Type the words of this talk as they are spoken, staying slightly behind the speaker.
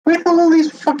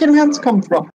fucking hands come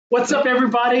from? What's up,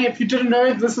 everybody? If you didn't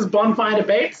know, this is Bonfire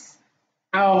Debates,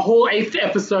 our whole 8th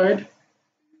episode.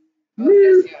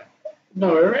 Woo.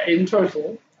 No, in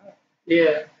total.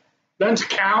 Yeah. Don't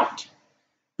count.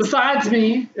 Besides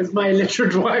me is my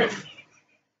illiterate wife.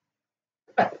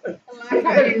 I like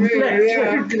how you move,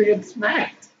 yeah. Gonna get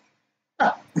smacked.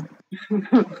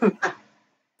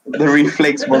 The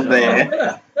reflex was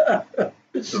there.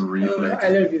 The reflex. I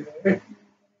love you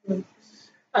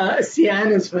though.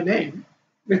 Sian is her name.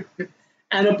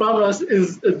 And above us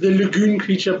is the lagoon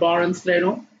creature Baron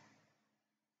Stradon,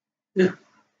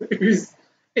 who's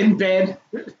in bed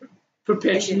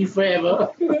perpetually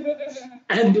forever.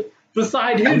 And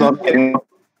beside I'm him, not kidding.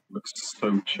 Looks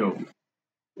so chill.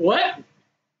 what?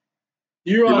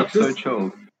 You look so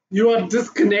chill. You are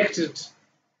disconnected.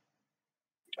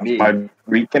 Me. Am I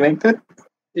reconnected?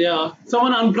 Yeah,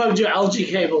 someone unplugged your algae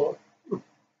cable.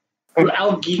 Or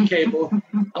algae cable.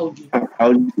 Algae.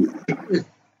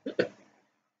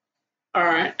 All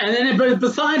right, and then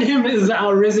beside him is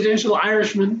our residential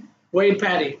Irishman, Wade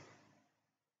Patty.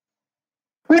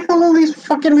 Where the hell all these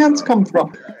fucking hands come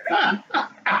from?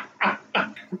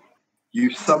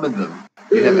 You summoned them.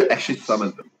 You have actually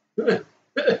summoned them.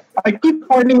 I keep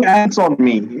pointing ants on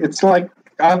me. It's like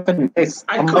I have an S.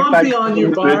 I I'm can't like be that- on you,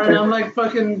 Byron. I'm like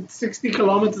fucking 60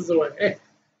 kilometers away.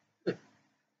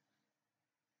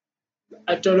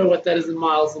 I don't know what that is in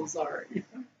miles. I'm sorry.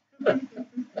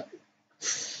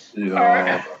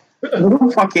 Yeah.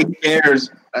 Who fucking cares?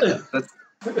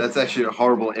 That's actually a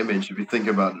horrible image if you think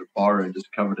about it. Byron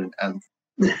just covered in ants.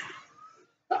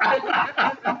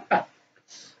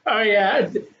 Oh yeah,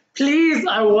 please!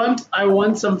 I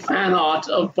want some fan art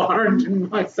of Barnes and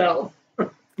myself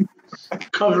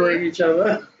covering each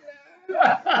other.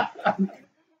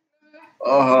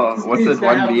 Oh, what's that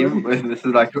one meme? When this is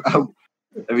like, have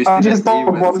you I seen just this thought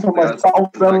meme? of one for It's myself.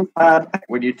 like, Then,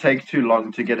 when you take too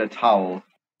long to get a towel,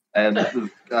 and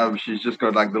she's just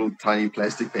got like little tiny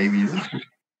plastic babies.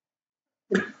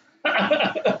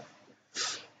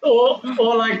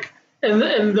 or like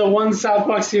in the one South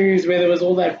Park series where there was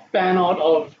all that fan art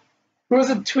of who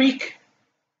was it, Tweak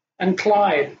and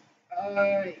Clyde.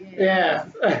 Yeah.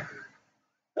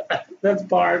 That's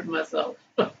Bard myself.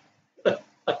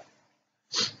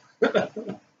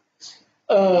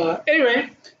 Anyway,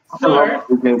 so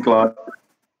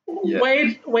Yeah.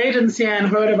 Wade and Sian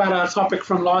heard about our topic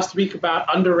from last week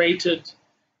about underrated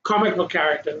comic book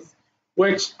characters,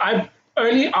 which I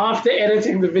only after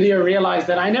editing the video realized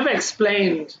that I never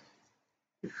explained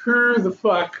who the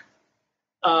fuck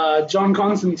John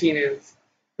Constantine is.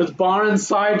 Because Byron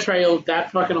side-trailed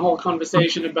that fucking whole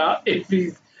conversation about if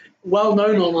he's well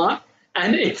known or not,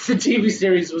 and if the TV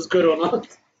series was good or not.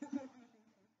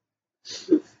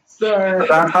 So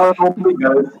that's how it normally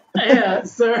goes. yeah,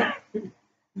 so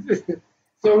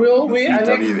we I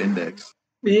think, CW index.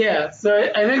 yeah, so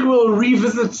I think we'll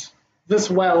revisit this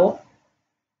well.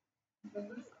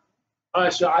 Oh,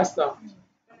 sure, I stopped.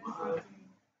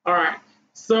 All right.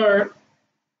 So,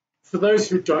 for those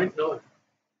who don't know,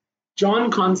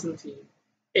 John Constantine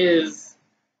is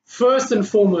first and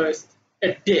foremost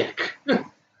a dick.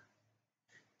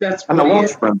 That's And a what he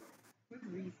is. Welshman.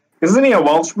 Isn't he a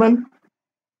Welshman?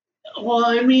 Well,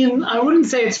 I mean, I wouldn't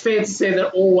say it's fair to say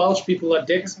that all Welsh people are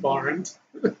dicks, Byron.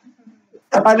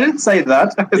 I didn't say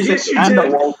that. I said, Yes, you and a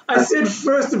did. Welshman. I said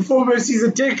first and foremost he's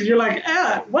a dick, and you're like,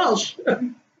 Welsh.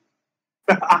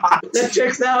 That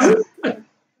checks out.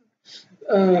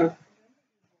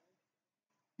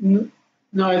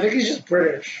 No, I think he's just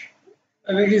British.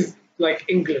 I think he's like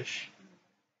English.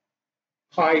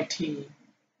 High tea.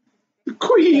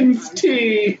 Queen's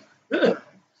tea.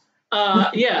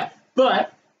 Yeah,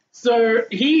 but so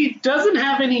he doesn't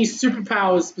have any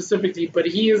superpowers specifically, but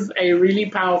he is a really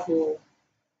powerful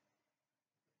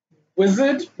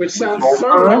wizard, which sounds so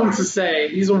wrong to say.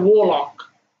 He's a warlock.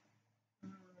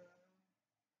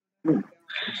 Yeah,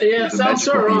 it He's a sounds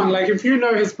so magical wrong. being. Like if you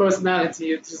know his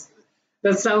personality, it's just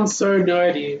that sounds so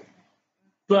nerdy.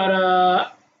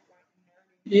 But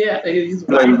yeah, he's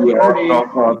Like,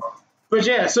 nerdy. But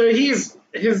yeah, so his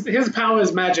power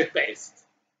is magic based.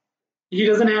 He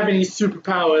doesn't have any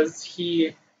superpowers.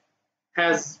 He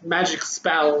has magic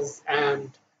spells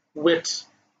and wit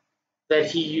that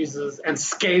he uses, and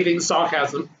scathing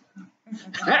sarcasm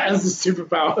as a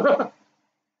superpower.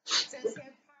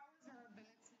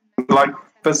 like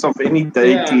piss off any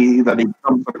deity that he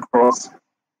comes across.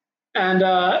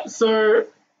 And so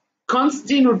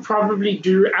Constantine would probably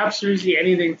do absolutely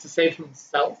anything to save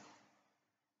himself.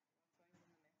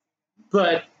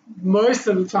 But most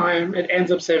of the time, it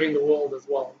ends up saving the world as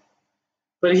well.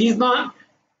 But he's not.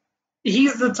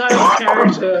 He's the type of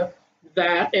character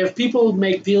that if people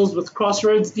make deals with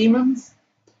Crossroads demons,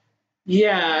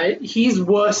 yeah, he's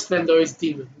worse than those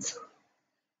demons.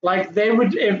 Like they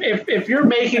would, if you're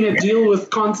making a deal with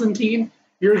Constantine,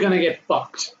 you're gonna get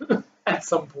fucked at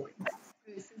some point.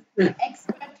 This is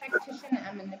expert tactician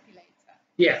and manipulator.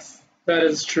 Yes, that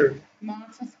is true.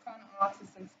 Martyrs, con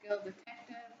artist, and skilled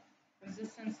detective.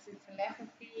 Resistance to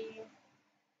telepathy.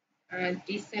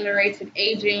 Decelerated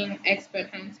aging. Expert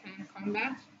hand-to-hand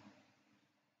combat.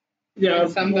 Yeah, In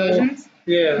some versions.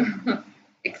 Yeah.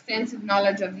 Extensive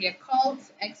knowledge of the occult.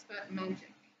 Expert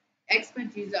magic.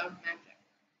 Expert user of magic.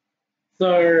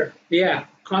 So yeah,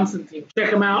 Constantine.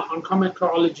 Check him out on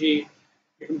Comicology.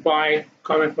 You can buy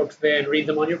comic books there and read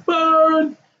them on your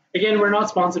phone. Again, we're not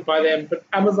sponsored by them, but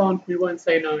Amazon, we won't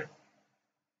say no.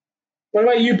 What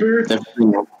about you, Boo? Definitely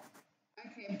not.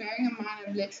 Okay, bearing in mind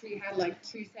I've literally had like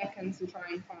 2 seconds to try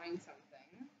and find something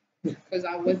because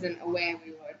I wasn't aware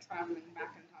we were traveling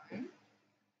back in time.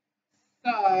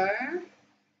 So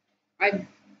I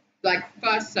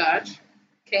first search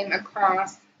came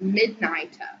across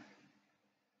Midnighter,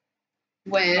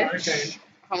 which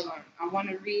hold on, I want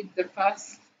to read the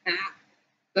first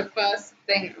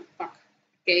thing fuck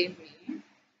gave me.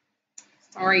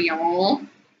 Sorry, y'all.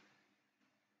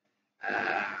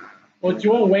 Well, do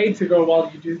you want Wade to go while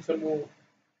you do some more?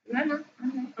 No.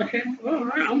 Okay, all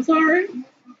right, I'm sorry.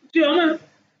 Gianna,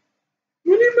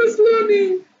 what do you miss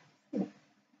learning?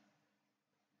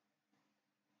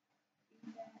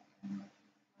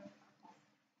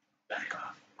 Back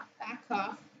off. Back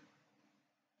off.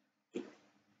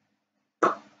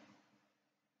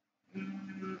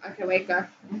 Okay, wait, go.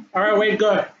 All right, Wade,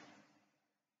 go.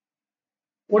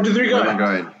 1, 2, 3, go. Where am I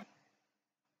going?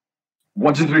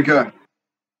 1, 2, 3, go.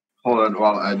 Hold on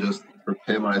while I just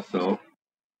prepare myself.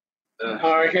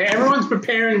 Okay, everyone's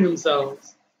preparing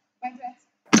themselves.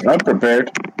 I'm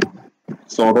prepared.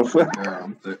 Sort of. Yeah,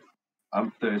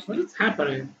 I'm thirsty. What is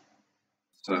happening?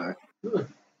 So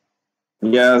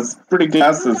Yeah, it's pretty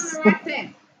glasses.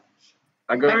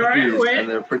 I got Alright, these wait. and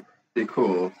they're pretty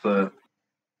cool. So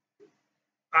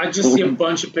I just see a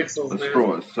bunch of pixels, the man.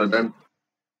 straws. So then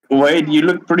Wade, you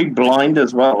look pretty blind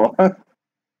as well.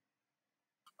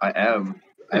 I am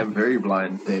very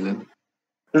blind, Dalen.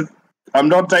 I'm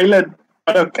not tailored,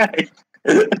 but okay.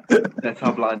 That's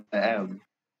how blind I am.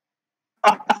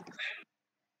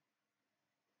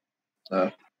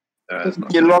 It's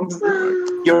not You're lost.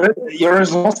 You're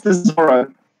as lost as Zora.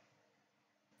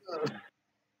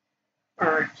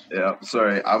 Alright. Yeah,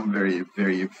 sorry. I'm very,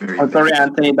 very, very. I'm sorry,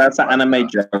 Anthony. That's an anime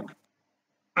joke.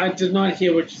 I did not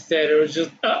hear what you said. It was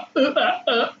just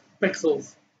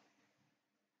pixels.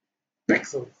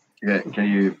 Pixels. Okay, can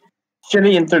you?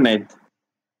 Shitty internet.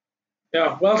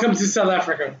 Yeah, welcome to South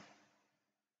Africa.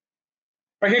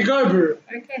 Okay, go, Brew.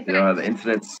 Okay, Yeah, the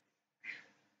internet's.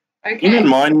 okay. Even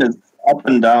mine is up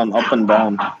and down, up and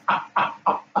down.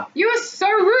 You are so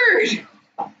rude.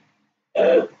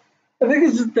 I think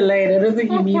it's just delayed. I don't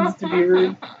think he means to be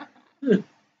rude.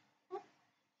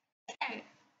 Okay.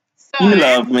 So, You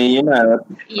love me, you know it.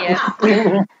 yes.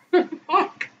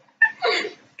 Fuck.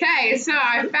 Okay, so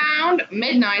I found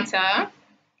Midnighter,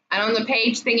 and on the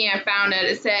page thingy I found it,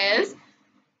 it says,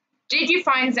 did you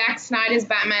find Zack Snyder's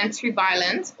Batman too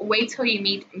violent? Wait till you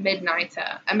meet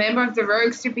Midnighter. A member of the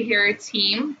rogue superhero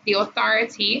team, The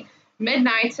Authority,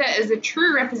 Midnighter is a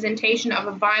true representation of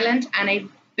a violent and a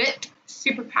bit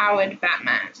superpowered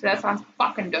Batman. So that sounds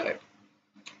fucking dope.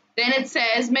 Then it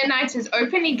says, Midnighter's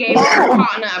openly gay with her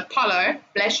partner Apollo,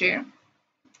 bless you.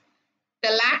 The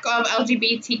lack of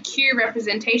LGBTQ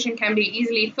representation can be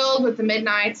easily filled with The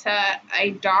Midnighter,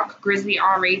 a dark, grisly,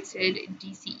 R-rated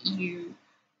DCEU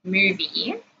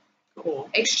movie. Cool.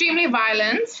 Extremely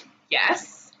violent,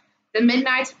 yes. The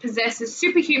Midnighter possesses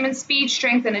superhuman speed,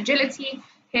 strength, and agility.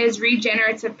 His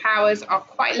regenerative powers are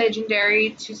quite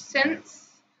legendary to sense.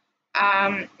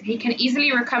 He can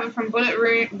easily recover from bullet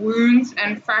wounds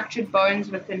and fractured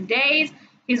bones within days.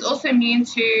 He's also immune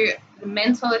to the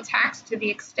mental attacks to the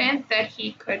extent that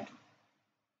he could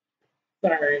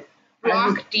Sorry.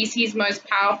 block DC's most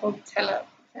powerful Telepath.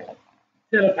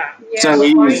 Yeah, So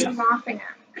why are he's- you laughing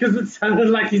at me? Because it sounded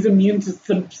like he's immune to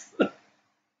simps. What?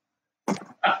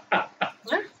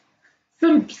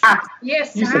 Simps.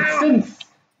 Yes, You said how? simps.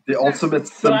 The ultimate But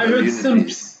simp I heard immunity.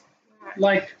 simps.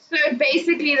 Like, So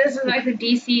basically, this is like the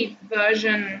DC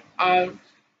version of.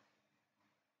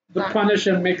 the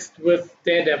Punisher mixed with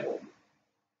Daredevil.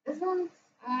 No,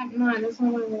 that's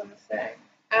not what I want to say.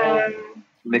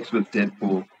 Mixed with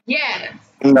Deadpool. Yeah.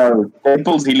 No,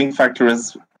 Deadpool's healing factor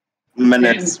is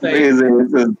minutes. Days.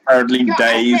 Is apparently Yeah, I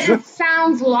days. said it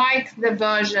sounds like the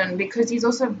version because he's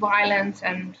also violent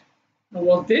and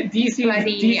Well, Bloody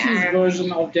DC's and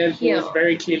version of Deadpool is heal.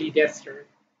 very clearly Deathstroke.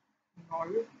 No.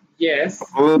 Yes.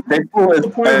 Well, Deadpool The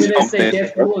is point where based they off say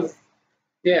Deathstroke. Deadpool is,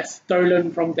 yes,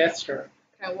 stolen from Deathstroke.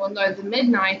 Okay, well, no, the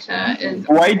Midnighter is.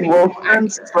 Wade more Wilson,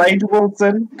 accurate. Slade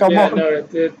Wilson, come Yeah, on. no,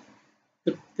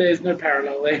 there's no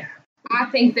parallel there. I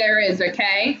think there is,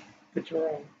 okay? But you're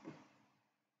wrong.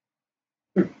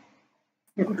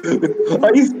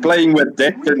 He's playing with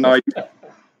death tonight.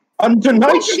 On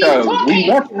tonight's What are you show, we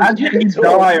talking? watch Anthony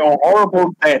die a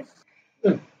horrible death.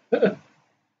 Wait,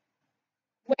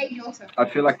 also. I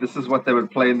feel like this is what they would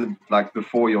play in the, like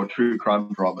before your true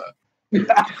crime drama.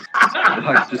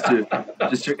 Like just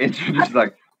to introduce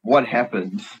like what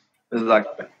happened. It's like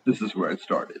this is where it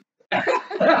started.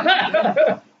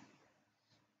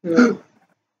 So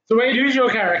wait, who's your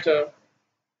character?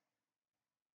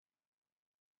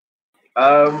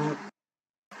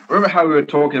 Remember how we were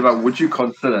talking about would you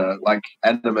consider like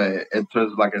anime in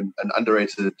terms of like an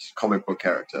underrated comic book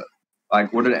character?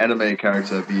 Like would an anime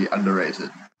character be underrated?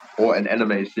 Or an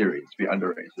anime series be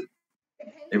underrated?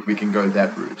 If we can go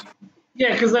that route.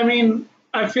 Yeah, because I mean,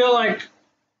 I feel like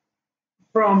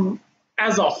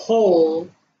as a whole,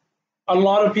 a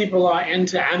lot of people are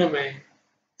into anime.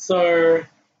 So,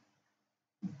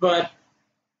 but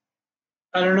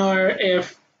I don't know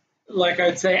if, like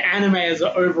I'd say, anime as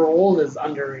a overall is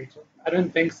underrated. I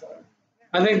don't think so.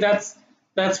 I think that's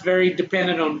very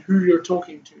dependent on who you're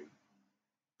talking to.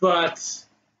 But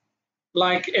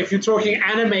like if you're talking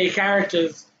anime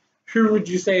characters, who would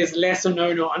you say is lesser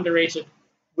known or underrated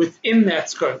within that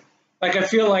scope? Like I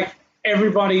feel like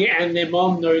everybody and their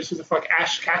mom knows who the fuck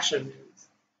Ash Ketchum is,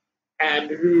 and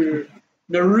who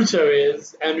Naruto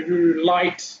is, and who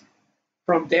Light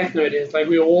from Death Note is. Like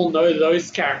we all know those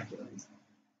characters.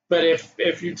 But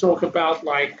if you talk about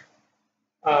like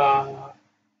I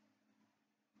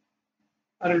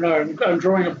don't know, I'm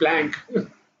drawing a blank.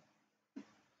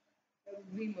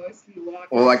 We mostly watch.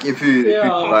 Or like if you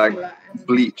like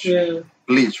Bleach. Yeah.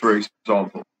 Bleach for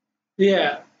example.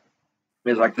 Yeah.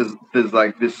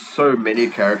 There's so many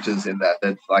characters in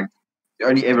that's like you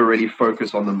only ever really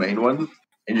focus on the main ones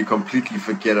and you completely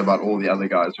forget about all the other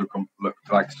guys who look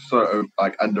like so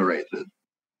like underrated.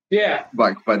 Yeah.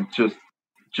 Like but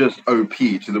just OP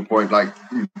to the point like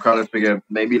you kind of figure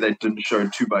maybe they didn't show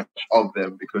too much of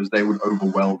them because they would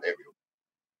overwhelm everyone.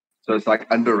 So it's like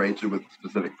underrated with a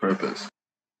specific purpose.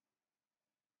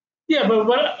 Yeah, but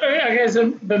I guess,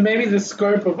 but maybe the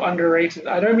scope of underrated.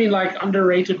 I don't mean like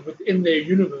underrated within their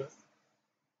universe.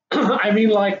 I mean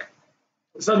like,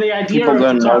 so the idea People of the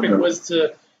don't know topic them. was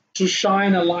to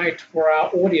shine a light for our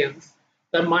audience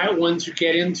that might want to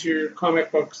get into comic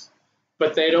books,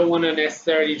 but they don't want to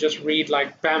necessarily just read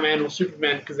like Batman or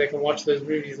Superman because they can watch those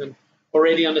movies and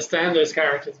already understand those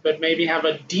characters, but maybe have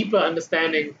a deeper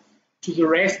understanding to the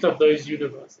rest of those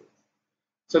universes.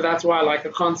 So that's why like a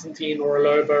Constantine or a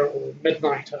Lobo or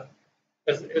Midnighter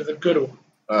is a good one.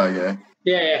 Oh yeah.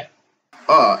 Yeah.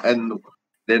 Oh, and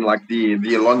then like the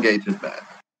elongated man.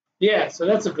 Yeah, so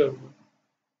that's a good one.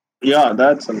 Yeah,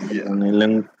 that's an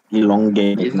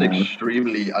elongated He's man.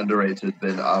 extremely underrated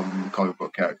than comic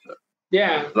book character.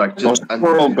 Yeah. Like just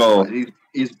Horrible.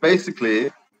 he's basically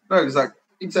no,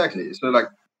 exactly. So like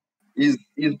he's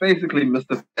basically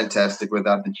Mr. Fantastic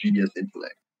without the genius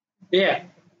intellect. Yeah.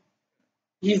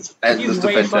 He's Mr.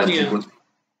 way Fantastic funnier. was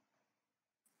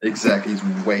exactly he's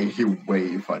way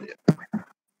funnier.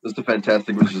 Mr.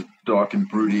 Fantastic was just dark and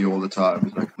broody all the time.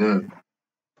 It's like no.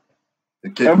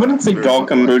 I wouldn't say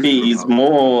dark and broody. He's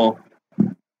more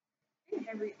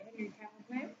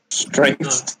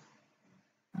stressed.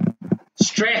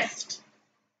 Stressed.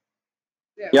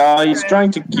 Yeah, he's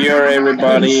trying to cure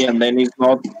everybody, and then he's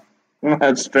not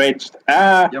stretched.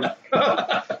 Yep.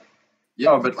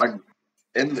 Yeah, but like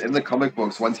in the comic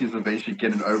books, once he's eventually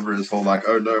getting over his whole like,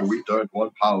 oh no, we don't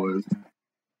want powers,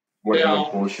 whatever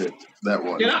bullshit that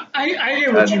was. Yeah, I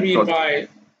get what you mean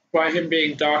by him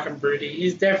being dark and broody.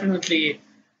 He's definitely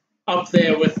up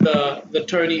there with the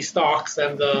Tony Starks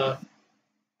and the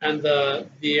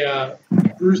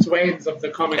Bruce Waynes of the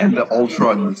comic and the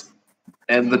Ultrons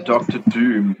and the Doctor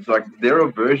Doom. It's like there are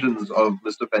versions of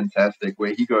Mr. Fantastic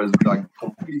where he goes like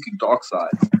completely dark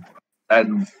side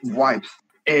and wipes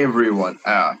everyone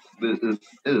out. He is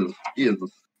a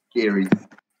scary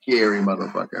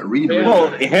motherfucker.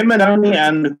 Well, him and only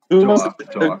and who was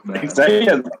dark man.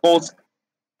 Xavier, of course,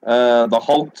 the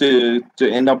Hulk to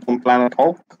end up on Planet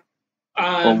Hulk.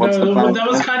 No, that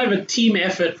was kind of a team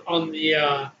effort on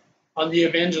the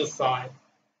Avengers side,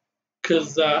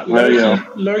 because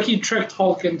Loki tricked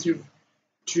Hulk into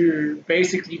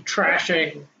basically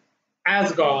trashing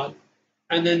Asgard,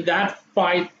 and then that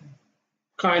fight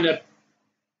kind of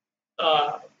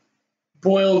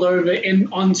boiled over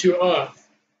onto Earth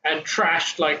and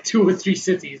trashed like 2 or 3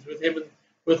 cities with him and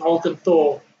with Hulk and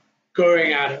Thor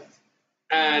going at it.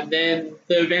 And then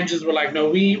the Avengers were like, no,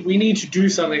 we need to do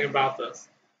something about this.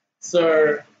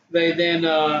 So they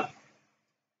then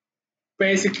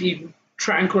basically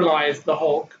tranquilized the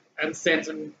Hulk and sent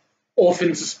him off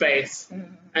into space.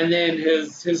 And then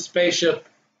his spaceship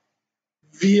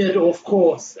veered off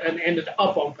course and ended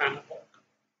up on Planet Hulk,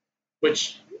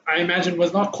 which I imagine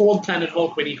was not called Planet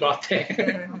Hulk when he got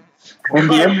there. I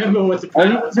can't remember what the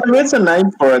planet was. There is a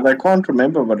name for it. I can't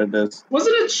remember what it is.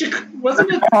 Wasn't it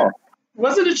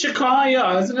Shikar?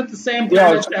 Yeah, isn't it the same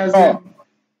planet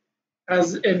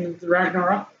as in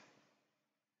Ragnarok?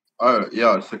 Oh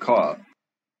yeah, it's a car.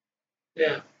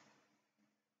 Yeah.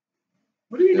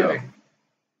 What are you doing?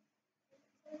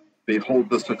 Behold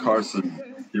the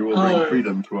Carson. He will bring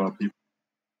freedom to our people.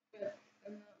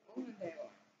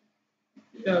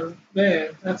 Yeah,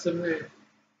 there. That's him there.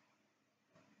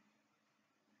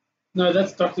 No,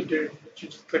 that's Dr. Doom that you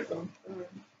just clicked on.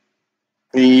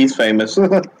 He's famous.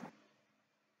 Look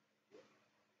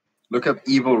up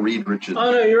Evil Reed Richards.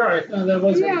 Oh, no, you're right. No, that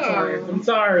wasn't. I'm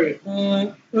sorry.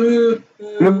 Look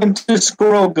into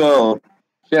Squirrel Girl.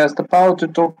 She has the power to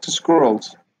talk to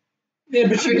squirrels. Yeah,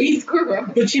 but she beat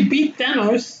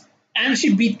Thanos, and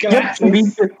she beat Galactus. Yep, she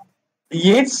beat it.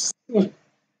 Yes.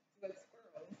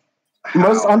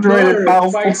 Most underrated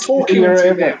powerful by talking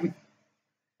to them.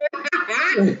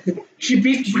 She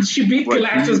beat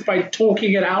Galactus by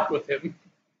talking it out with him.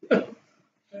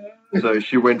 So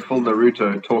she went full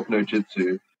Naruto, talk no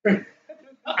jutsu. And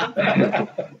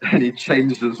he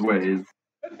changed his ways.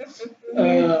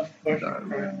 All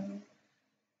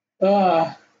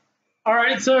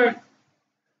right, so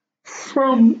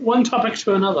from one topic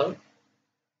to another.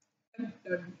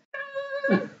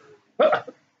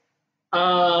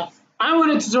 I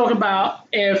wanted to talk about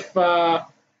if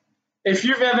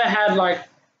you've ever had like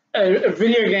a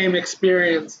video game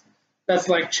experience that's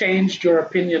like changed your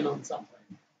opinion on something,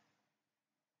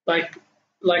 like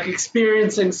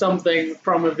experiencing something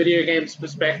from a video game's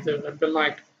perspective and been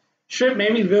like, shit,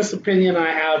 maybe this opinion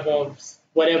I have of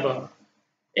whatever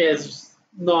is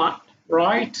not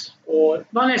right or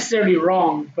not necessarily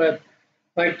wrong, but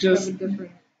like just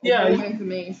different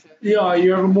information. Yeah,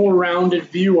 you have a more rounded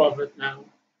view of it now.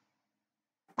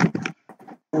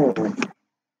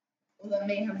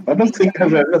 I don't think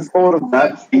I've ever thought of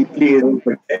that deeply in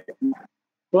the game.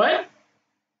 What?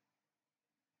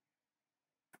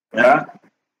 Yeah.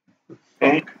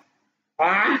 Okay.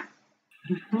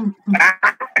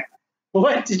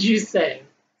 What did you say?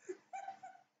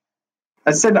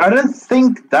 I said I don't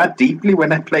think that deeply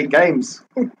when I play games.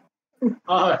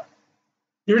 You're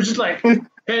just like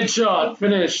headshot,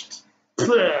 finished.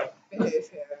 Yeah.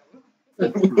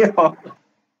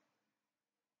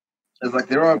 It's like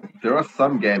there are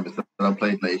some games that I've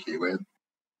played lately where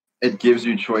it gives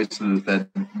you choices that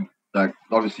like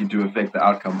obviously do affect the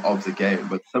outcome of the game,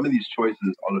 but some of these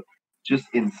choices are just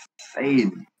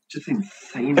insane.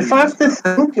 If I have to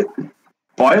think,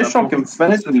 Bioshock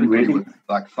Infinite really with,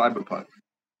 like Cyberpunk.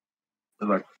 It's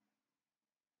like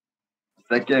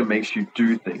that game makes you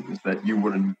do things that you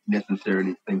wouldn't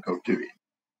necessarily think of doing.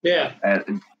 Yeah.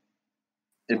 And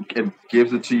it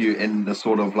gives it to you in the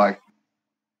sort of like,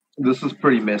 this is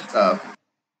pretty messed up,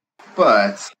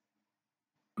 but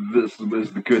this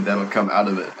is the good that'll come out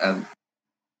of it, and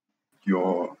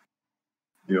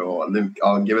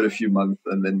I'll give it a few months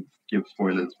and then give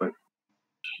spoilers, but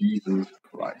Jesus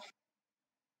Christ.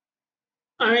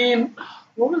 I mean,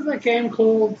 what was that game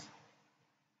called?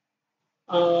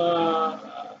 The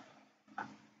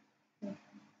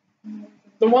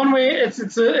one where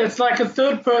it's like a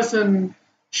third person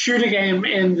shooter game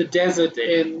in the desert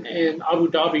in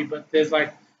Abu Dhabi, but there's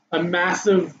like a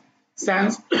massive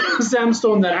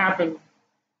sandstorm that happened,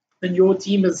 and your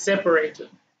team is separated,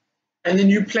 and then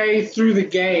you play through the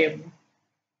game,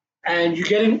 and you're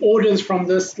getting orders from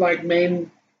this like main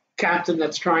captain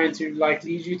that's trying to like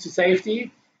lead you to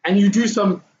safety, and you do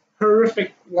some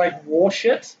horrific like war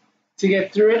shit to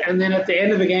get through it, and then at the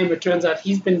end of the game it turns out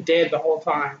he's been dead the whole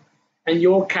time, and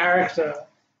your character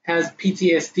has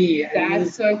PTSD.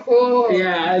 That's so cool.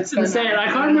 Yeah, it's insane. I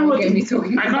can't remember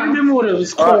what it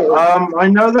was called. I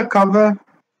know the cover.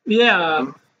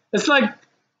 Yeah, it's like,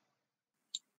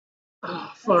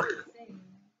 oh fuck.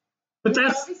 But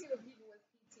that's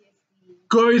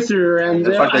go through, and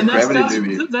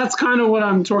that's kind of what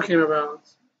I'm talking about.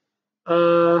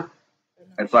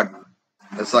 It's like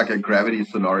a Gravity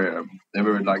scenario. They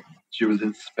were like, she was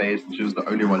in space and she was the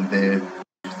only one there.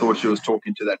 She thought she was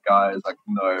talking to that guy. It's like,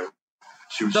 no,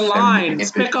 She was The just having Line. epic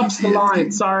Spec Ops The PTSD.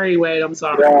 Line. Sorry, wait, I'm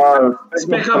sorry. Yeah,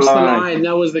 Spec Ops The Line.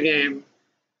 That was the game.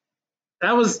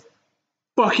 That was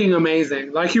fucking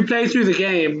amazing. Like, you play through the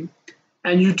game,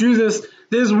 and you do this.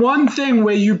 There's one thing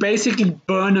where you basically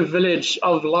burn a village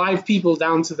of live people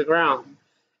down to the ground.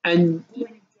 And,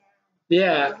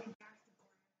 yeah.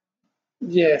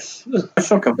 Yes.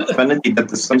 Shock of Infinity did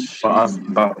the same for us,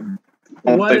 but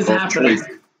What is of happening? choice.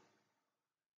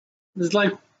 There's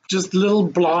like just little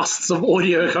blasts of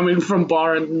audio coming from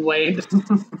Baron and Wade.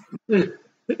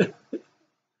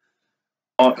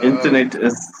 Our internet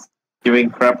is giving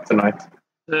crap tonight.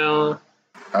 Yeah.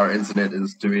 Our internet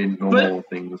is doing normal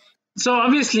things. So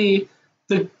obviously,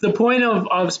 the point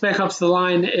of Spec Ops The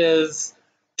Line is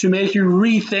to make you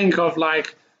rethink of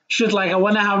like, shit, like I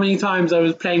wonder how many times I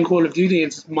was playing Call of Duty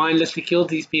and just mindlessly killed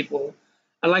these people.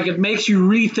 And like it makes you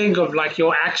rethink of like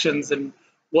your actions and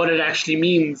what it actually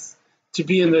means to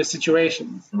be in those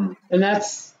situations. And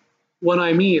that's what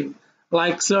I mean.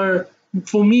 Like, so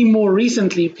for me, more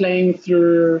recently, playing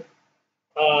through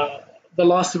The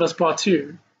Last of Us Part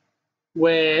 2,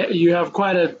 where you have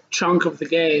quite a chunk of the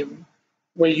game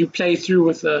where you play through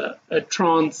with a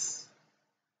transgender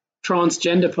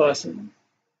person.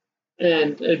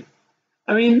 And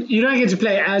I mean, you don't get to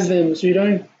play as them, so you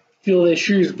don't feel their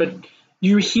shoes, but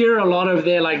you hear a lot of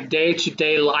their like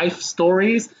day-to-day life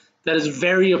stories that is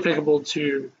very applicable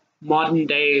to modern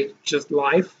day just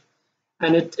life.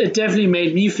 And it definitely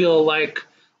made me feel like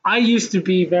I used to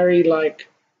be very like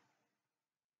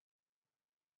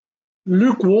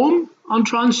lukewarm on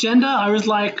transgender. I was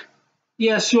like,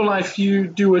 yes, your life, you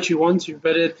do what you want to,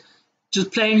 but it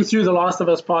just playing through The Last of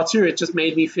Us Part 2, it just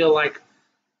made me feel like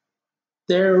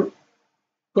they're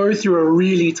go through a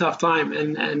really tough time,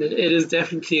 and it is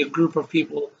definitely a group of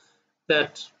people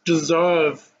that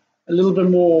deserve a little bit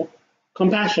more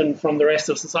compassion from the rest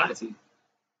of society.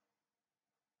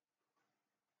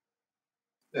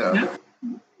 Yeah.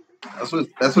 That's what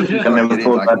you I start never getting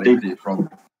thought like that deep. lately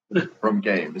from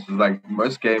games. It's like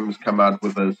most games come out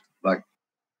with a like,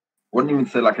 wouldn't even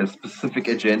say like a specific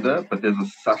agenda, but there's a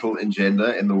subtle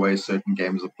agenda in the way certain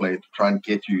games are played to try and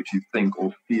get you to think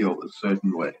or feel a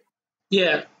certain way.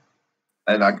 Yeah.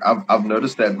 And like I've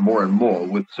noticed that more and more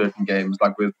with certain games,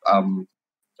 like with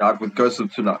Ghost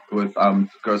of Tsushima.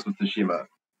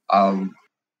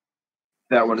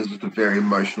 That one is just a very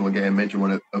emotional game, made you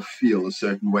want to feel a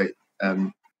certain way,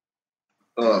 and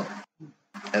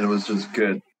it was just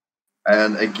good.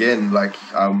 And again, like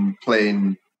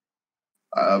playing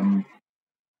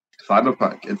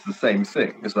Cyberpunk, it's the same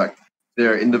thing. It's like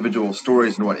there are individual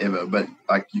stories and whatever, but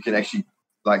like you can actually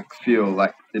like feel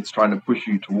like it's trying to push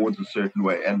you towards a certain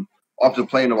way. And after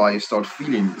playing a while, you start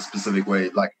feeling a specific way,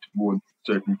 like towards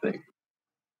certain things.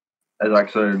 And like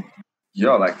so,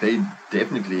 yeah, like they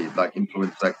definitely like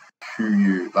influence like who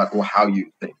you like or how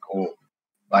you think, or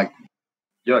like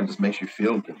yeah, it just makes you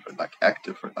feel different, like act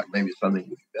different, like maybe something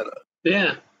is better.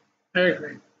 Yeah, I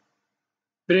agree.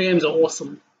 Video games are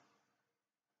awesome.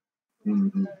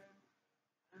 Mm-hmm.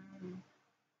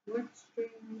 What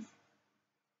strange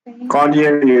thing? Can't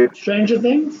hear you. Stranger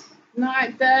Things? No,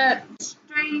 the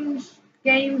strange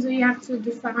games where you have to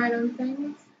decide on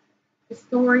things. The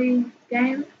story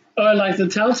game. Oh, like the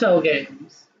Telltale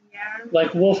games, Yeah.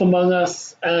 like Wolf Among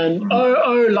Us and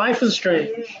Life is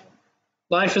Strange. Yeah.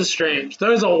 Life is Strange.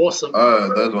 Those are awesome.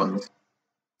 Oh, those ones.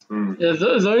 Mm. Yeah,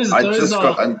 those I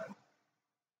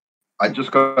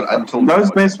just got Until Those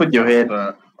Dawn, mess with your head.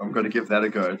 so I'm going to give that a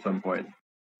go at some point.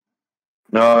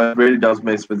 No, it really does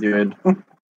mess with your head.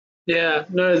 Yeah,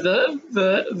 no,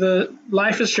 the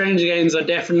Life is Strange games are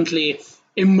definitely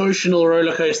emotional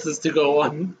roller coasters to go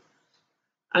on.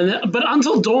 But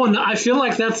Until Dawn, I feel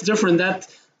like that's different. That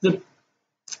the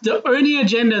only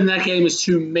agenda in that game is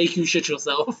to make you shit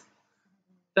yourself.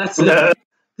 That's it.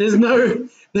 There's no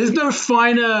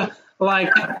finer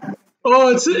like,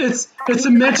 oh, it's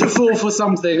a metaphor for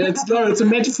something. It's a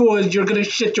metaphor that you're gonna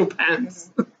shit your pants.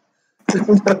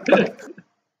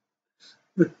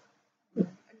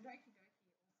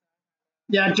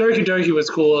 Yeah, Doki Doki was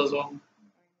cool as well.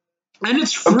 And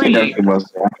it's free.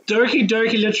 Doki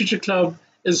Doki Literature Club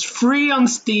is free on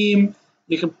Steam.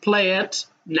 You can play it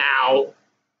now.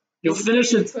 You'll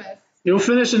finish it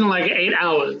in like 8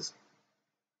 hours.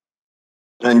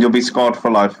 And you'll be scarred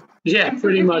for life. Yeah,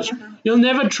 pretty much. You'll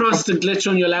never trust a glitch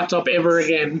on your laptop ever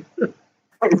again.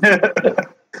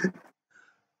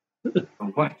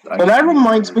 What? But that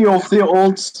reminds me of the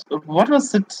old, what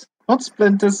was it? Not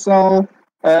Splinter Cell,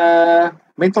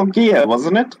 Metal Gear,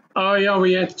 wasn't it? Oh yeah,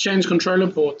 we had to change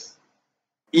controller ports.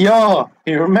 Yeah,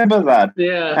 you remember that?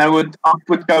 Yeah. And up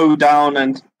would go down,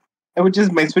 and It would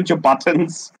just mess with your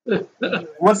buttons.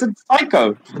 Was it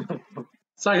Psycho?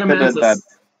 Psycho That did that. Mantis.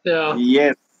 Yeah.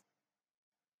 Yes,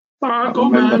 Psycho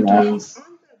remember that. Mantis. it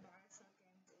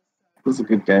was a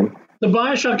good game. The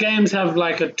Bioshock games have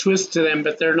like a twist to them,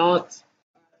 but they're not,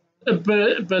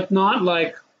 but not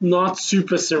like not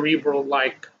super cerebral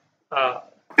like.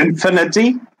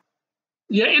 Infinity?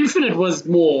 Yeah, Infinite was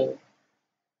more.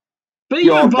 But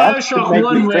Yo, even that could Bioshock make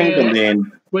 1 me think in the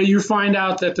end. where you find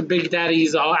out that the big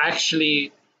daddies are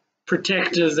actually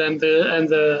protectors and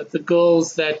the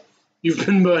girls that you've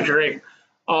been murdering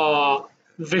are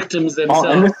victims Oh,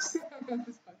 and themselves.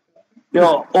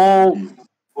 yo, all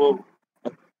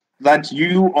that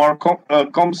you are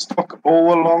Comstock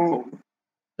all along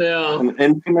Yeah. and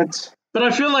Infinite. But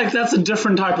I feel like that's a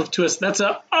different type of twist. That's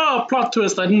a plot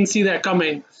twist. I didn't see that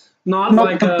coming. Not No,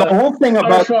 like the a whole thing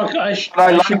about fuck, I like should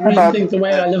about rethink the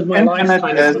way I live my life Infinite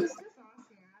kind of is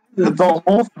twist. the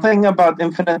whole thing about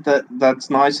Infinite that's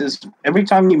nice is every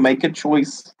time you make a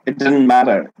choice, it didn't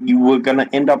matter. You were gonna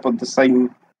end up with the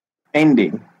same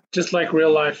ending. Just like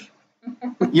real life.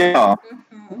 Yeah.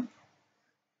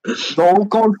 The whole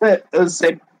concept is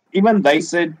that even they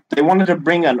said they wanted to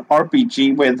bring an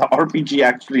RPG where the RPG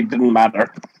actually didn't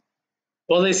matter.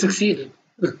 Well, they succeeded.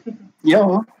 Yeah,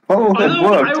 well, it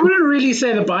Although I worked. wouldn't really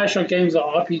say the Bioshock games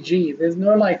are RPG. There's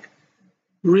no like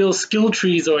real skill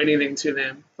trees or anything to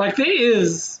them. Like there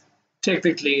is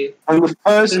technically. And the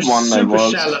first They're one there super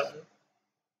was, shallow.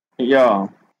 yeah,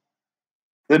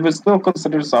 it was still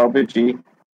considered RPG.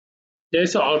 Yeah,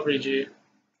 it's an RPG.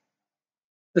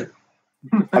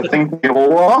 I think we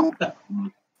all are.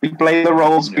 We play the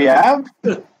roles we have.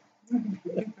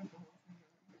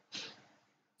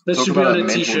 That Talk should be about on a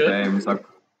mental t-shirt. games. Like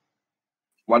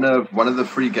one of the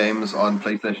free games on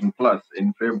PlayStation Plus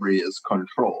in February is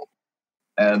Control,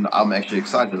 and I'm actually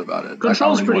excited about it.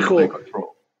 Control's like, I really pretty wanna cool. play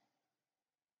Control.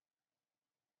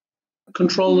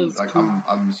 Control is Like cool.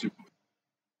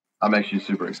 I'm actually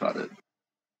super excited.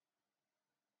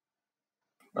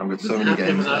 I've got so What's many happening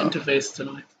games with our now. interface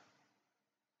tonight?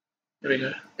 Here we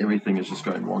go. Everything is just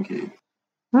going wonky.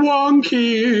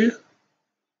 Wonky.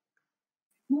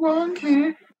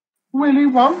 Wonky, Willy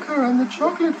Wonka and the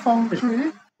Chocolate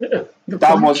Factory. The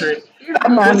That was factory. that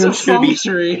man What's a should be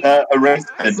factory?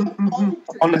 arrested.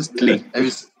 Honestly,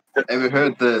 Have you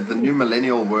heard the new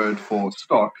millennial word for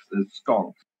stocks is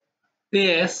stonks?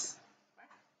 Yes.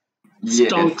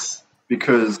 Yes, Stonks.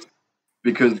 because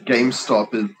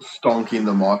GameStop is stonking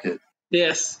the market.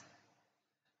 Yes.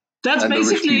 That's And the rich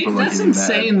basically, people are that's getting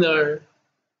insane though.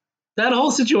 That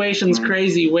whole situation's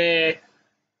crazy where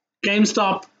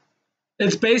GameStop,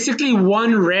 it's basically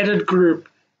one Reddit group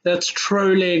that's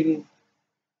trolling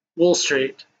Wall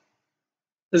Street.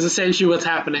 Is essentially what's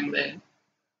happening there.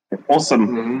 awesome.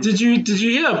 Mhm. Did you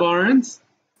hear, Barnes?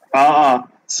 Uh-uh.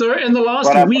 So in the last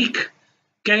What happened? week,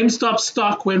 GameStop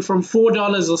stock went from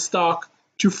 $4 a stock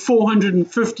to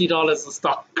 $450 a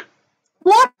stock.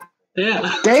 What? Yeah.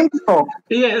 GameStop?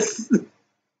 Yes.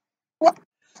 What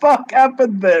the fuck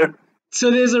happened there? So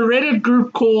there's a Reddit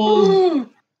group called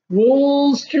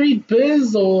Wall Street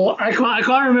Biz, or I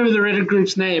can't remember the Reddit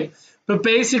group's name, but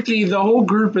basically the whole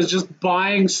group is just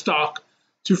buying stock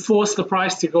to force the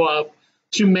price to go up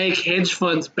to make hedge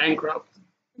funds bankrupt.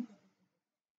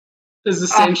 Is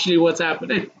essentially what's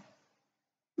happening.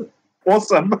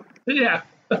 Awesome. Yeah.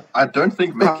 I don't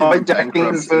think making them Hijacking bankrupt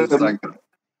the is system. like.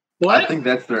 What? I think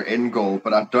that's their end goal,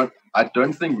 but I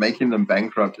don't think making them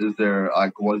bankrupt was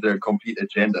their complete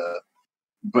agenda.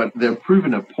 But they're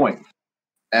proving a point,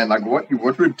 and like what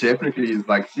we're definitely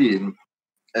like seeing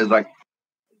is like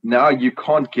now you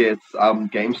can't get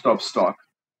GameStop stock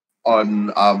on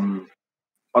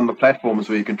the platforms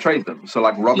where you can trade them. So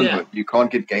like Robinhood, you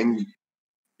can't get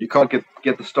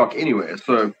get the stock anywhere.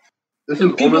 So this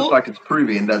And is almost like it's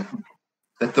proving that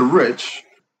the rich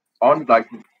aren't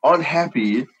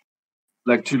happy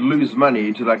like to lose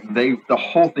money to like the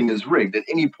whole thing is rigged. At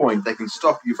any point they can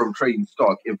stop you from trading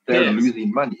stock if they're Yes.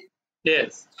 losing money.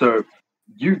 Yes. So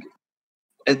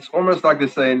it's almost like they're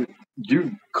saying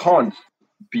you can't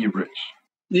be rich.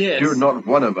 Yes. You're not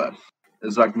one of us.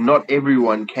 It's like not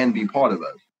everyone can be part of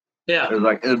us. Yeah. It's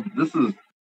like it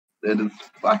is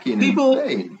fucking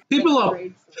insane. People are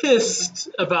pissed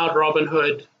about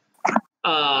Robinhood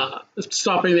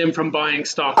stopping them from buying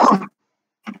stocks,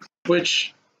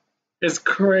 which is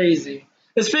crazy.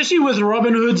 Especially with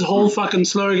Robinhood's whole fucking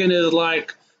slogan is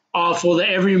like, for the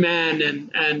everyman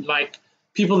and like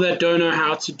people that don't know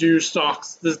how to do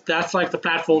stocks. That's like the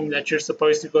platform that you're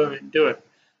supposed to go and do it.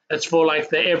 It's for like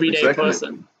the everyday Exactly.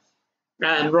 person.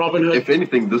 And Robinhood. If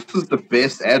anything, this is the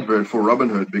best advert for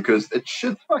Robinhood because it's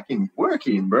shit's fucking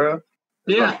working, bro.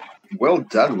 It's Yeah. like, Well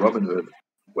done, Robin Hood.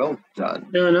 Well done.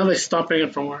 Yeah, now they're stopping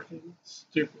it from working.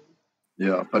 Stupid.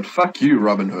 Yeah, but fuck you,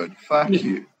 Robin Hood. Fuck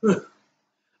you.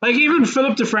 Like even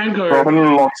Philip DeFranco. Robin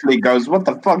Loxley goes, "What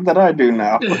the fuck did I do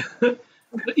now?"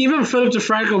 Even Philip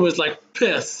DeFranco was like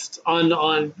pissed on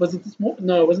was it this morning?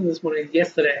 No, it wasn't this morning.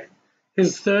 Yesterday,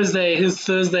 his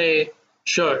Thursday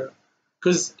show,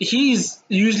 because he's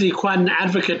usually quite an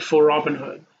advocate for Robin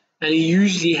Hood, and he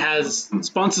usually has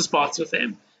sponsor spots with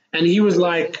him. And he was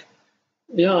like,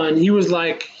 yeah, and he was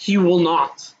like, he will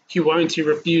not, he won't, he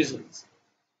refuses.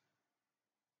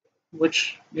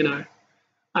 Which, you know,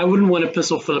 I wouldn't want to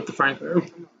piss off Philip DeFranco.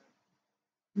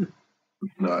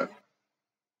 No.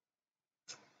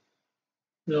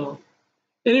 No.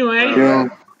 Anyway, Yeah.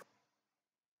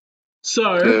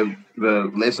 so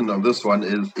The lesson of this one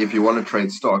is if you want to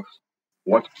trade stocks,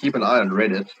 keep an eye on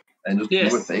Reddit and just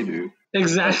Yes. do what they do.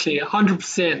 exactly,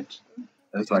 100%.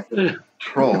 It's like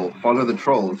troll. Follow the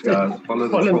trolls, guys. Follow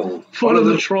the trolls. Follow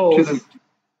the trolls.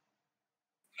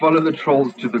 Follow the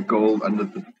trolls to the goal under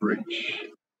the bridge.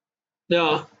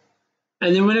 Yeah.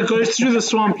 And then when it goes through the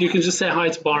swamp, you can just say hi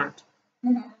to Barnett.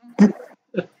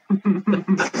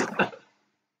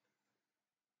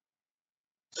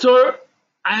 So,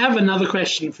 I have another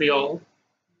question for y'all.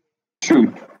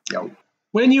 Shoot. Yeah.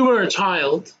 When you were a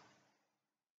child,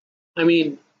 I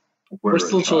mean, we're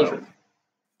still children,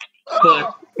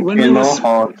 but when we In were our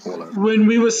hearts. when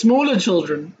we were smaller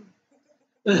children,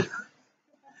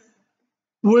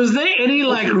 was there any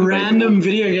like debatable. random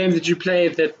video games that you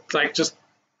played that like just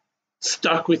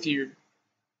stuck with you?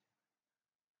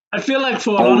 I feel like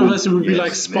for a lot of us it would be yes,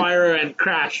 like Spyro and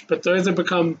Crash, but those have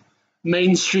become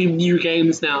mainstream new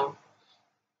games now.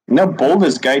 No,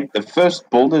 Baldur's Gate, the first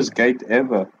Baldur's Gate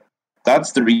ever.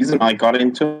 That's the reason I got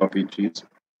into RPGs.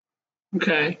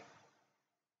 Okay.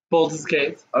 Baldur's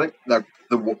Gate. I think like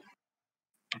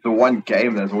the one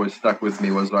game that's always stuck with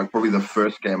me was like probably the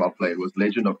first game I played was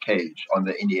Legend of Cage on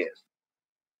the NES.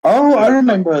 Oh, I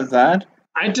remember that.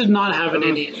 I did not have an It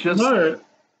was NES. just- No.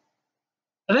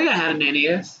 I think I had an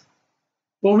NES.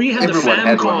 Well, we had Everyone the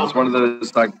had one. It's Famicom. one of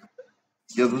those like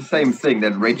the same thing,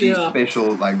 that Reggie Yeah.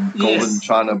 special like golden Yes.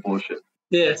 China bullshit.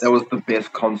 Yes. That was the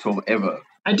best console ever.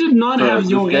 I did not So have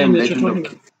this your game that you're Legend talking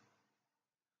of about.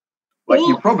 Like Well-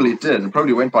 you probably did. It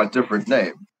probably went by a different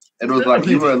name. It was like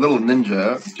you were a little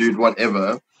ninja, dude,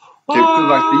 whatever. Because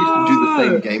like they used to do the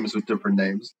same games with different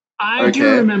names. I do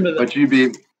remember that. But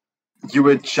you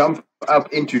would jump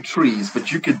up into trees,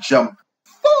 but you could jump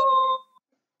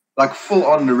like full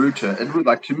on Naruto. It was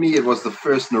like, to me, it was the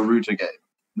first Naruto game.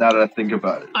 Now that I think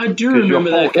about it, I do 'Cause your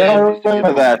remember whole that game. Yeah, I aim is to get remember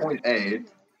from that. point A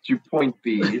to point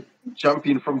B,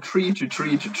 jumping from tree to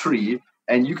tree to tree,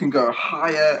 and you can go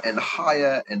higher and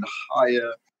higher and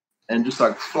higher, and just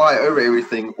like fly over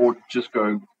everything, or just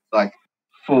go like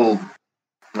full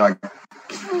like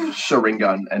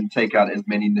Sharingan and take out as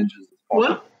many ninjas as possible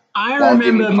Well, I while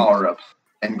getting remember. power ups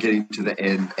and getting to the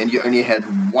end, and you only had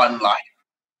one life.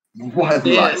 One life.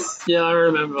 Yes, yeah, I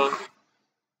remember.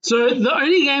 So the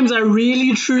only games I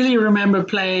really truly remember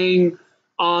playing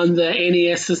on the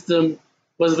NES system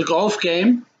was the golf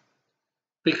game,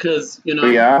 because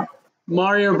Yeah.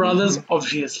 Mario Brothers,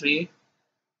 obviously.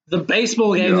 The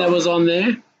baseball game Yeah. that was on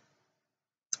there.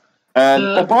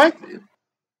 Popeye?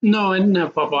 No, I didn't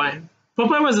have Popeye.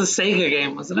 Popeye was a Sega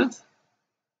game, wasn't it?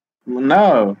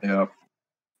 No. Yeah.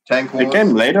 Tank It Wars.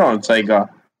 came later on Sega.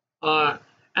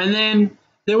 And then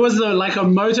there was like a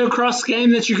motocross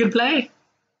game that you could play.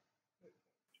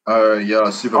 Yeah,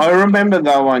 Super. I remember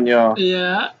that one, yeah.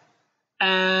 Yeah.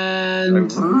 And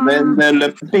Then the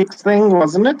Olympics thing,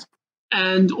 wasn't it?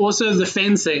 and also the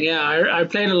fencing. Yeah, I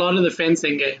played a lot of the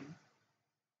fencing game.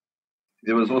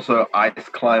 There was also Ice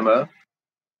Climber.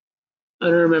 I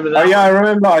don't remember that. Oh yeah, I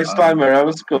remember Ice Climber. That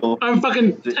was cool. I'm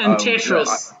fucking and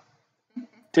Tetris. And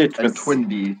Tetris.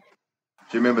 Twinbee.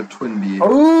 Do you remember Twinbee?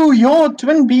 Oh, you're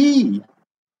Twin B.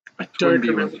 I don't Twinbee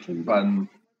remember. was fun.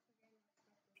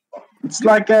 It's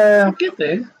like a. Get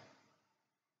there.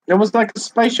 It was like a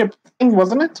spaceship thing,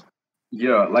 wasn't it?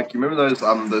 Yeah, like you remember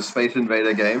those Space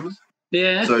Invader games?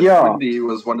 Yeah. So Yeah. Twinbee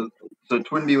was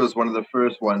one of the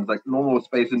first ones. Like normal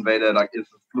Space Invader, like it's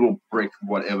this little brick,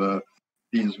 whatever.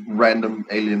 These random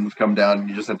aliens come down, and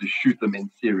you just have to shoot them in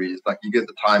series. Like you get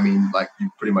the timing, like you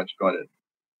pretty much got it.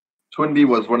 Twinbee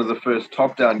was one of the first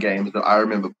top-down games that I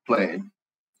remember playing,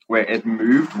 where it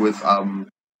moved with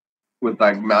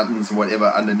like mountains and whatever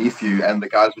underneath you, and the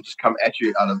guys would just come at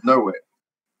you out of nowhere.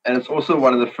 And it's also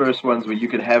one of the first ones where you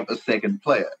could have a second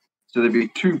player. So there'd be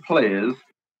two players,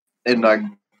 and like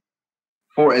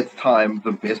for its time,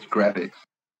 the best graphics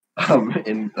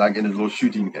in a little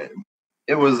shooting game.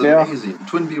 It was amazing.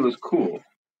 Twinbee was cool.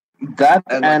 That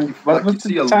And and what was you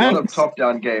see the a lot of tanks?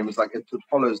 top-down games, like it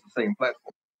follows the same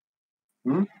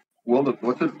platform.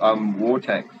 What's it? War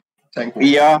tanks, tank wars.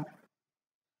 Yeah,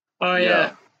 Oh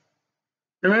yeah.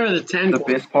 Remember the tank The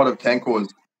one? best part of tank wars,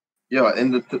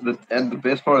 and the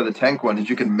best part of the tank one is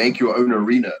you can make your own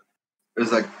arena.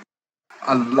 It's like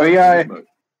I love yeah. this mode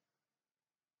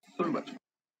so much.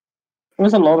 There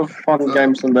was a lot of fun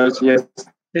games in those years.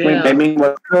 When Yeah. gaming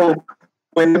was still,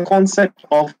 when the concept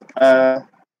of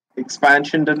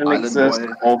expansion didn't Island exist,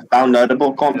 Boy. of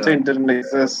downloadable content didn't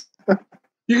exist.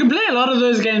 You can play a lot of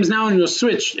those games now on your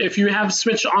Switch. If you have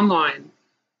Switch Online,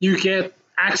 you get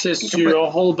access to a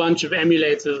whole bunch of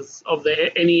emulators of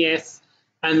the NES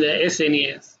and the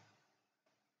SNES.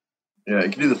 Yeah, you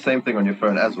can do the same thing on your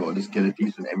phone as well. Just get a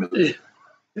decent emulator.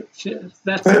 That's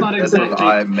not That's what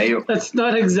I may. That's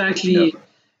not exactly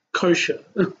kosher.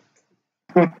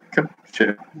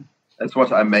 Sure. That's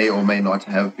what I may or may not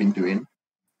have been doing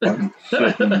on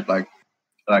certain like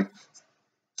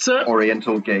So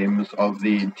Oriental games of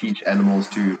the teach animals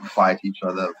to fight each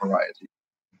other variety.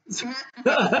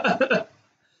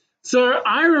 So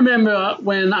I remember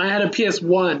when I had a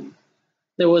PS1,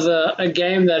 there was a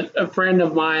game that a friend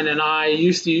of mine and I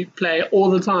used to play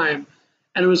all the time,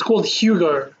 and it was called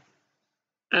Hugo.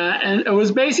 And it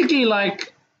was basically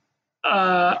like,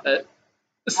 I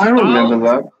remember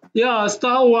that. yeah,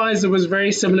 style-wise, it was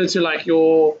very similar to like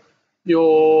your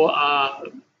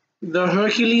the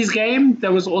Hercules game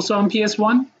that was also on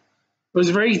PS1. It was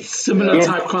a very similar Yes.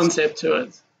 type concept to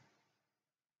it.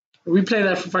 We played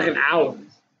that for fucking hours.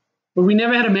 But we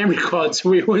never had a memory card, so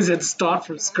we always had to start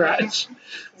from scratch.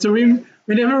 So we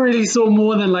never really saw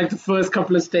more than like the first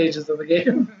couple of stages of the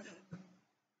game.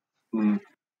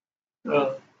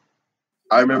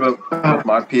 I remember with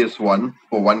my PS1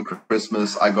 for one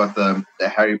Christmas, I got the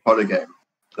Harry Potter game,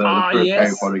 the first yes.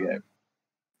 Harry Potter game.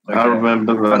 I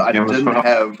remember that. But I game as didn't well.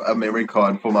 have a memory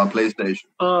card for my PlayStation.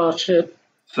 Oh shit.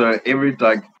 So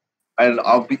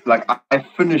I'll be like, I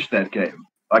finished that game.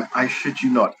 Like, I shit you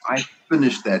not, I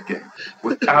finished that game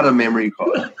without a memory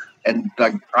card, and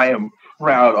like I am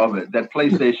proud of it. That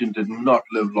PlayStation did not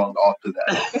live long after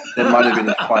that. That might have been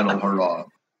its final hurrah.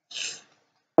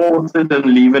 Pause it and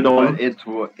leave it on.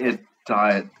 But it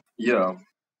died. Yeah,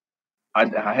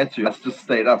 I had to. I just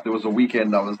stayed up. There was a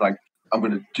weekend. I was like, I'm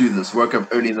gonna do this. Woke up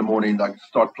early in the morning, like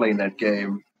start playing that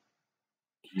game.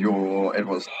 It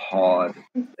was hard.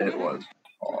 It was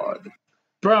hard.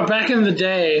 Bro, back in the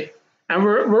day, and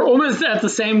we're almost at the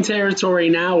same territory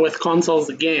now with consoles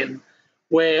again,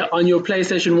 where on your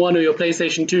PlayStation 1 or your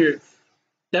PlayStation 2,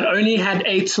 that only had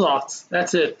 8 slots.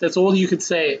 That's it. That's all you could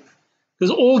save.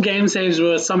 Because all game saves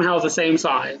were somehow the same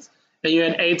size, and you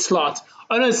had 8 slots.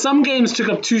 Oh no, some games took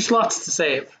up 2 slots to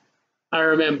save. I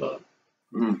remember.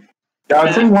 Yeah,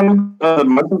 I think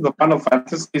most of the Final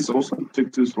Fantasies also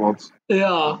took 2 slots.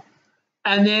 Yeah.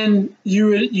 And then you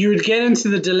would get into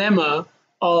the dilemma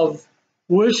of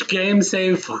which game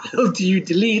save file do you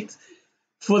delete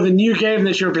for the new game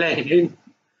that you're playing.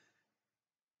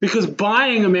 Because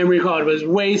buying a memory card was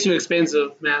way too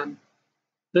expensive, man.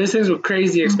 Those things were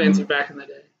crazy expensive back in the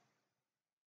day.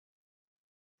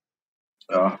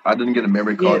 I didn't get a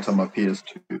memory card Yes. on my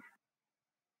PS2.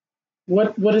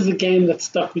 What is a game that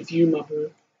stuck with you, my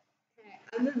bro?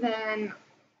 Other than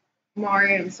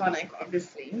Mario and Sonic,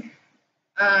 obviously,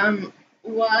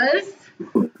 was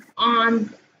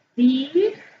on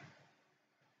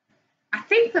I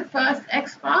think the first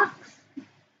Xbox.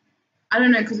 I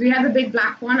don't know, because we had the big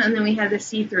black one and then we had the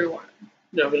see-through one.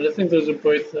 Yeah, but I think those are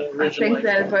both original. I think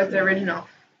they're both the original.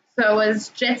 So it was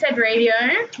Jet Set Radio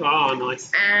Oh,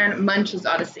 nice. and Munch's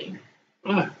Odyssey.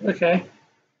 Oh, okay.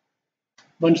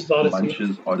 Munch's Odyssey.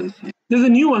 Munch's Odyssey. There's a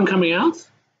new one coming out.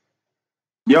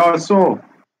 Yeah, I saw.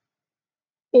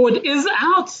 Oh, it is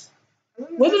out.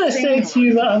 What did I say to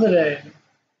you the other day?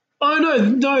 Oh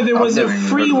no, there was a never even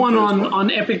free heard of the one first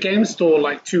on Epic Game Store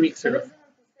like 2 weeks ago.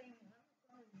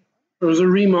 It was a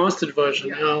remastered version,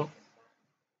 yeah.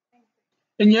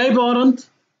 And jij, Barend?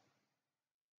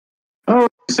 Oh,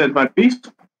 you said my piece.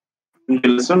 Did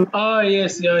you listen? Oh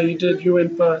yes, yeah, you did. You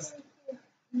went first.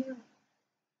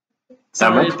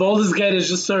 Sorry, Damn it. Baldur's Gate is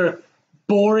just so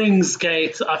boring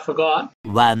skate, I forgot.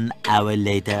 1 hour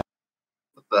later.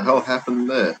 What the hell happened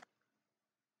there?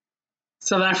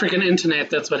 South African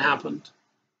internet, that's what happened.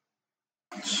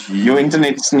 Your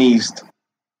internet sneezed.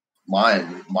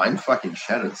 Mine fucking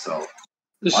shat itself.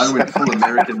 Mine went full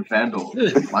American Vandal.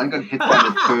 Mine got hit by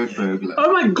the third burglar.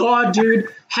 Oh my god, dude.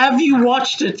 Have you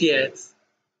watched it yet?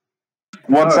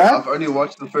 What's No, that? I've only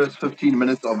watched the first 15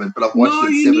 minutes of it, but I've watched No,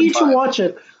 it you 7 need times. to watch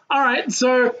it. Alright,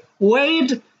 so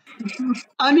Wade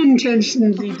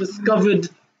unintentionally discovered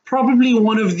probably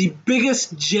one of the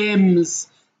biggest gems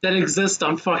that exist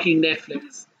on fucking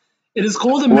Netflix. It is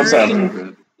called What's that?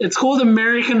 American. It's called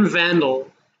American Vandal,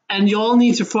 and y'all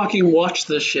need to fucking watch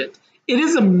this shit. It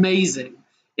is amazing.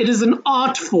 It is an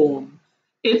art form.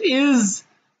 It is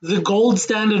the gold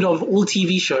standard of all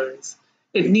TV shows.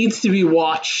 It needs to be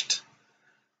watched,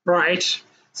 right?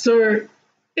 So,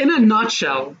 in a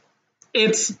nutshell,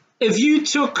 it's if you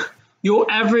took your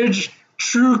average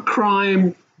true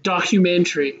crime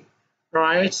documentary,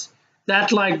 right?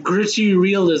 That like gritty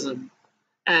realism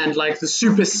and like the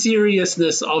super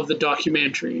seriousness of the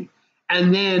documentary,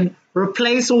 and then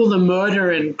replace all the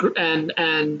murder and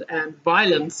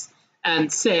violence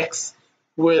and sex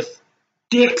with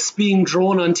dicks being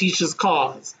drawn on teachers'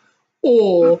 cars,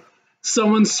 or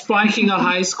someone spiking a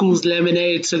high school's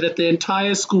lemonade so that the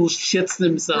entire school shits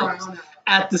themselves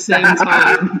at the same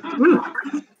time.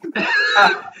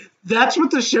 That's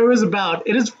what the show is about.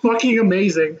 It is fucking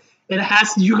amazing.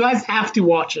 You guys have to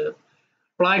watch it.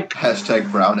 Like Hashtag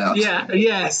brownout. yeah,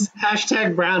 yes.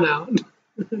 Hashtag brownout.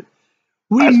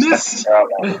 We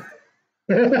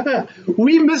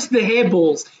missed the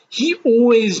hairballs. He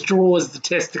always draws the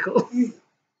testicles.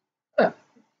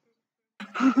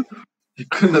 It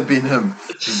couldn't have been him.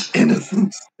 He's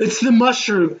innocent. It's the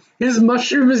mushroom. His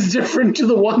mushroom is different to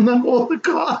the one on all the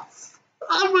cars.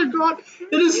 Oh my god,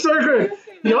 it is so good.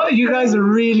 You guys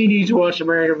really need to watch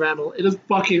American Vandal. It is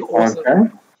fucking awesome.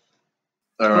 Okay.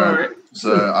 All right.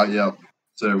 So yeah.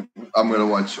 So I'm gonna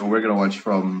watch, or we're gonna watch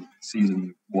from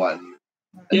season 1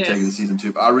 and take it to season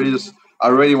 2. But I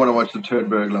really want to watch the Turd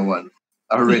Burglar one.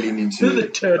 I really need to. The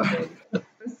Turd Burglar.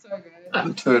 It's so good.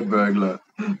 The Turd Burglar.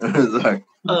 It's like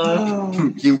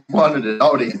he wanted an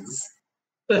audience.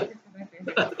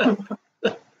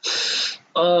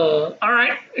 All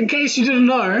right. In case you didn't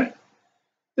know,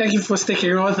 thank you for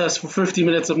sticking with us for 50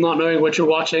 minutes of not knowing what you're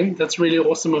watching. That's really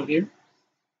awesome of you.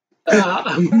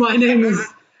 My name is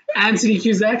Anthony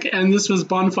Cusack, and this was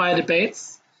Bonfire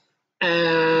Debates.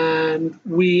 And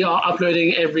we are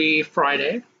uploading every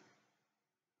Friday,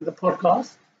 the podcast.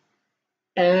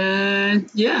 And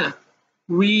yeah,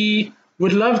 we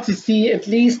would love to see at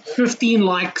least 15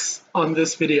 likes on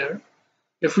this video.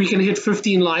 If we can hit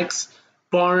 15 likes,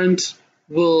 Barent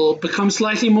will become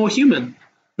slightly more human.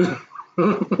 High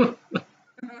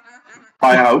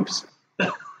hopes.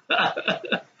 Worth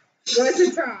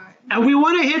a try. And we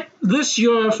want to hit this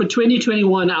year for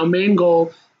 2021. Our main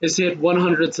goal is to hit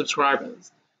 100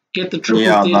 subscribers. Get the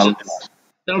triple digits.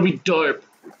 That'll be dope.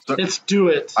 So, let's do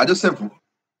it. I just have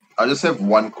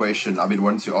one question. I mean,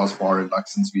 wanted to ask Warren, like,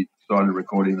 since we started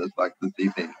recording this, like, this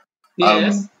evening.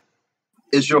 Yes.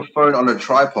 Is your phone on a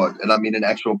tripod? And I mean an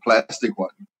actual plastic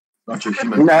one, not your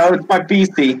human. No, it's my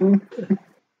PC.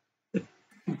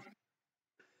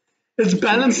 It's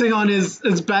balancing on his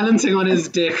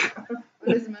dick.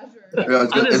 Yeah,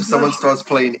 if someone starts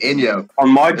playing Enya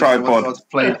on my tripod,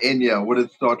 would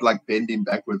it start like bending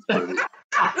backwards for me?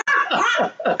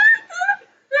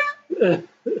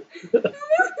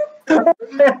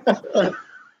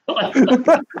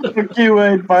 Fuck you,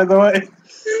 Wade, by the way.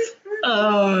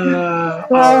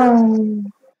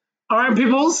 All right,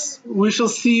 peoples. We shall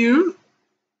see you.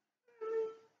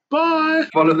 Bye.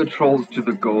 Follow the trolls to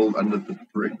the goal under the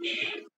bridge.